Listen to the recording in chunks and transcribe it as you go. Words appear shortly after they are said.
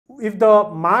if the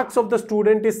marks of the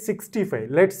student is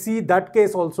 65, let's see that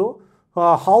case also.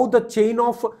 How the chain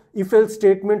of if-else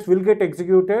statements will get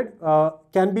executed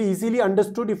can be easily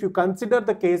understood if you consider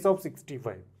the case of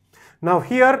 65. Now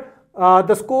here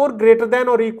the score greater than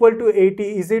or equal to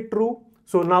 80, is it true?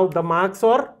 So now the marks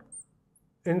are,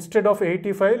 instead of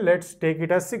 85, let's take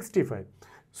it as 65.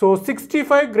 So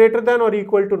 65 greater than or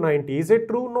equal to 90, is it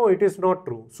true? No, it is not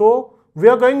true. So we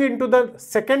are going into the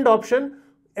second option,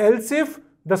 else if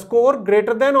the score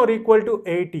greater than or equal to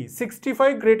 80,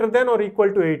 65 greater than or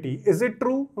equal to 80, is it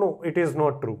true? No, it is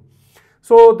not true.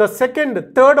 So the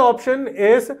third option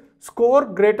is score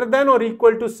greater than or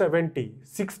equal to 70.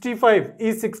 65,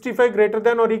 is 65 greater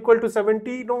than or equal to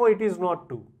 70? No, it is not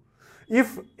true.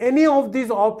 If any of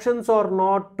these options are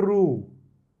not true,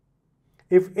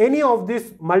 if any of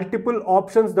these multiple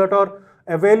options that are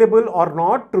available are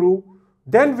not true,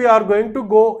 then we are going to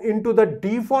go into the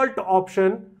default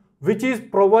option which is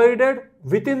provided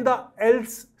within the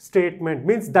else statement,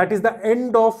 means that is the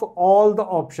end of all the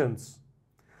options.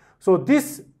 So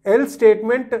this else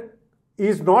statement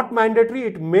is not mandatory,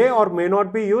 it may or may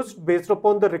not be used based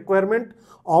upon the requirement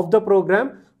of the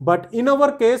program, but in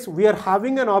our case we are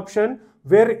having an option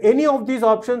where any of these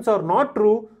options are not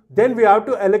true, then we have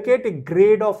to allocate a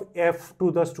grade of F to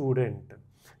the student.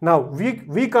 Now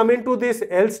we come into this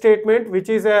else statement which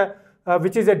is a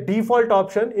default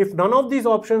option. If none of these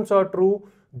options are true,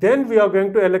 then we are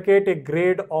going to allocate a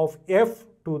grade of F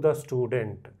to the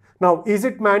student. Now, is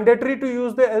it mandatory to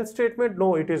use the else statement?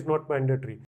 No, it is not mandatory.